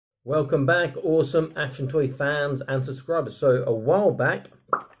Welcome back, awesome action toy fans and subscribers. So a while back,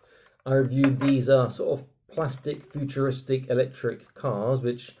 I reviewed these sort of plastic futuristic electric cars,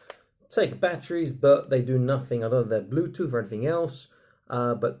 which take batteries, but they do nothing. I don't know if they're Bluetooth or anything else,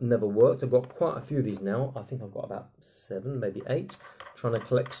 but never worked. I've got quite a few of these now. I think I've got about 7, maybe 8. Trying to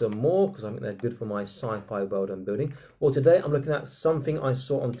collect some more because I think they're good for my sci-fi world I'm building. Well, today I'm looking at something I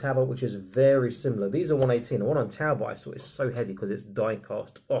saw on Tablet which is very similar. These are 118. The one on Tablet I saw is so heavy because it's die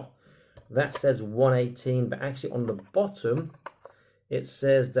cast. Oh, that says 118, but actually on the bottom it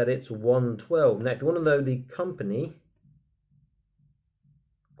says that it's 112. Now, if you want to know the company,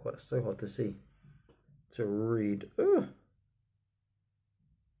 quite so hard to see, to read. Ugh.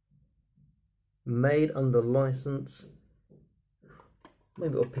 Made under license.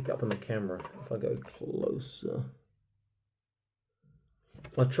 Maybe I'll pick it up on the camera if I go closer.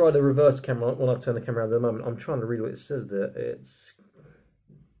 I tried the reverse camera when I turn the camera around at the moment. I'm trying to read what it says there. It's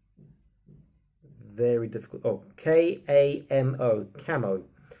very difficult. Oh, K-A-M-O, Kamo.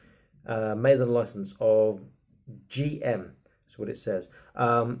 Made under license of GM. That's what it says.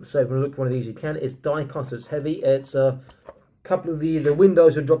 So if you look for one of these, you can. It's die cast, so it's heavy. It's a couple of the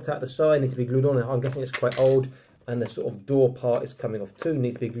windows are dropped out the side, need to be glued on. I'm guessing it's quite old. And the sort of door part is coming off too,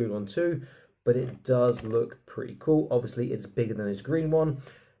 needs to be glued on too, but it does look pretty cool. Obviously it's bigger than this green one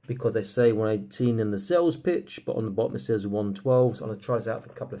because they say 118 in the sales pitch, but on the bottom it says 112, so I'm going to try this out for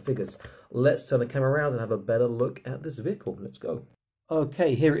a couple of figures. Let's turn the camera around and have a better look at this vehicle. Let's go.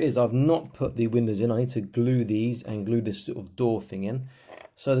 Okay, here it is. I've not put the windows in. I need to glue these and glue this sort of door thing in.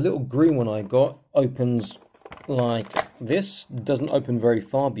 So the little green one I got opens like this. Doesn't open very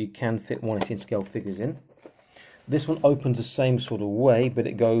far, but you can fit 118 scale figures in. This one opens the same sort of way, but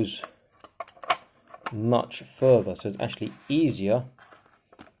it goes much further, so it's actually easier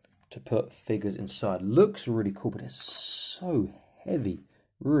to put figures inside. Looks really cool, but it's so heavy,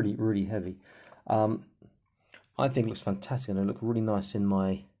 really heavy. I think it looks fantastic, and it looks really nice in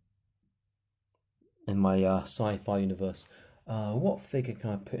my sci-fi universe. What figure can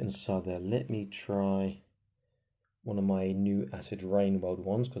I put inside there? Let me try one of my new Acid Rain World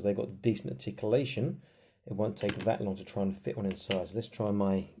ones because they got decent articulation. It won't take that long to try and fit one inside. So let's try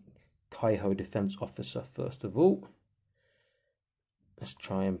my Kaiho Defense Officer first of all. Let's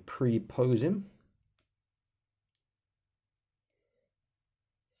try and pre-pose him.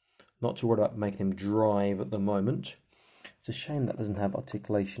 Not too worried about making him drive at the moment. It's a shame that doesn't have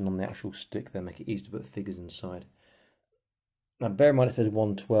articulation on the actual stick there, make it easy to put figures inside. Now bear in mind it says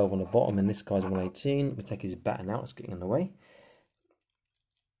 112 on the bottom and this guy's 118. We take his batten out, it's getting in the way.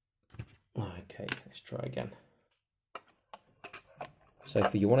 Okay, let's try again. So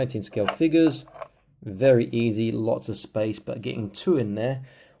for your 118 scale figures, very easy, lots of space, but getting 2 in there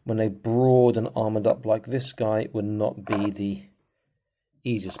when they broad and armored up like this guy would not be the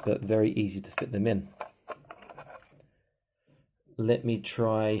easiest, but very easy to fit them in. Let me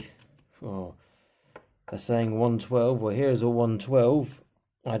try. Oh, they're saying 112. Well, here's a 112.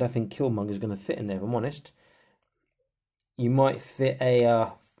 I don't think Killmonger's going to fit in there, if I'm honest. You might fit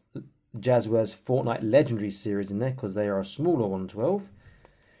a Jazzwares Fortnite Legendary series in there because they are a smaller 112,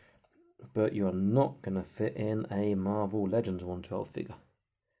 but you're not going to fit in a Marvel Legends 112 figure.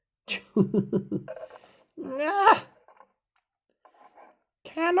 Ah,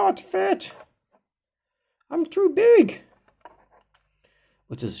 cannot fit. I'm too big,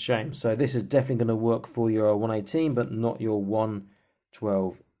 which is a shame. So this is definitely going to work for your 118, but not your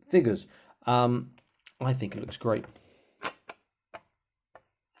 112 figures. I think it looks great.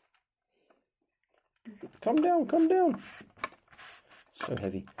 Come down, come down. So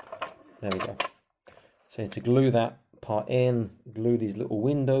heavy. There we go. So to glue that part in, glue these little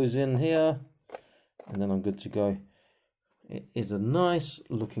windows in here, and then I'm good to go. It is a nice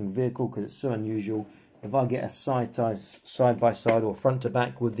looking vehicle because it's so unusual. If I get a side by side or front to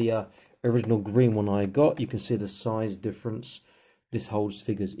back with the original green one I got, you can see the size difference. This holds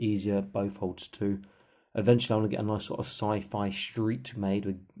figures easier, both holds 2. Eventually, I want to get a nice sort of sci-fi street made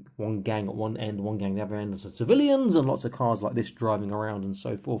with one gang at one end, one gang at the other end, and some civilians and lots of cars like this driving around and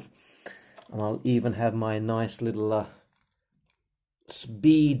so forth. And I'll even have my nice little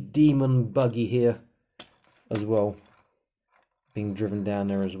speed demon buggy here as well, being driven down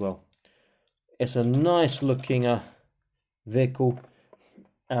there as well. It's a nice looking vehicle.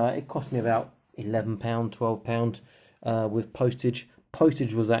 It cost me about £11, £12 with postage.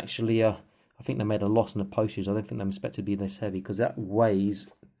 Postage was actually I think they made a loss in the postage. I don't think they're expected to be this heavy because that weighs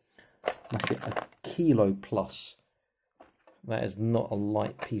must be a kilo plus. That is not a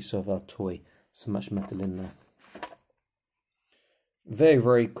light piece of a toy. So much metal in there.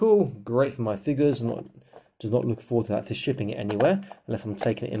 Very cool. Great for my figures. Not Does not look forward to that for shipping it anywhere, unless I'm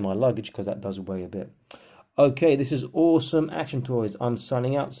taking it in my luggage, because that does weigh a bit. Okay, this is Awesome Action Toys. I'm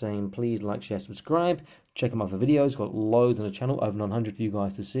signing out saying please like, share, subscribe. Check out my other videos. Got loads on the channel, over 900 for you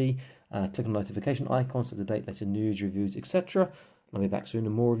guys to see. Click on the notification icon so the date, later news, reviews, etc. I'll be back soon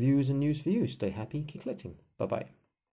with more reviews and news for you. Stay happy, keep collecting. Bye-bye.